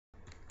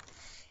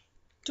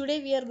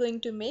Today we are going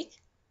to make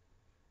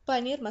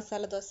Paneer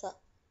Masala Dosa.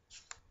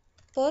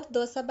 Pour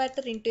dosa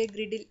batter into a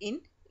griddle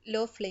in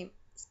low flame.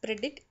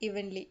 Spread it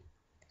evenly.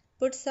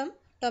 Put some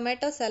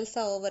tomato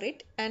salsa over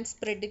it and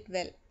spread it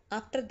well.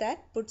 After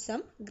that, put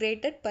some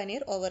grated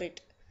paneer over it.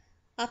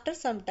 After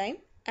some time,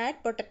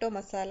 add potato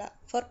masala.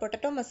 For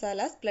potato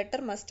masala,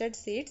 splatter mustard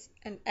seeds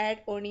and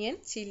add onion,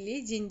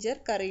 chilli, ginger,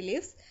 curry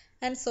leaves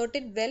and saute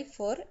it well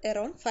for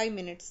around 5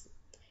 minutes.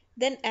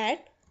 Then add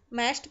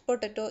mashed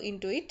potato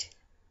into it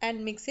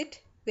and mix it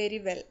very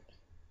well.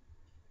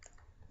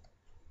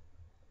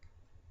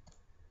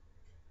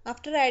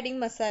 After adding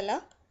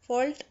masala,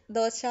 fold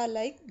dosa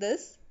like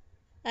this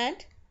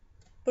and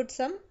put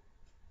some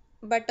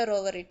butter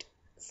over it.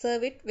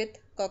 Serve it with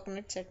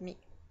coconut chutney.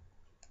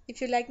 If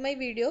you like my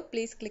video,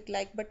 please click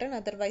like button,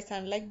 otherwise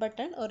unlike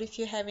button, or if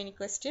you have any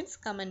questions,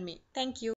 comment me. Thank you.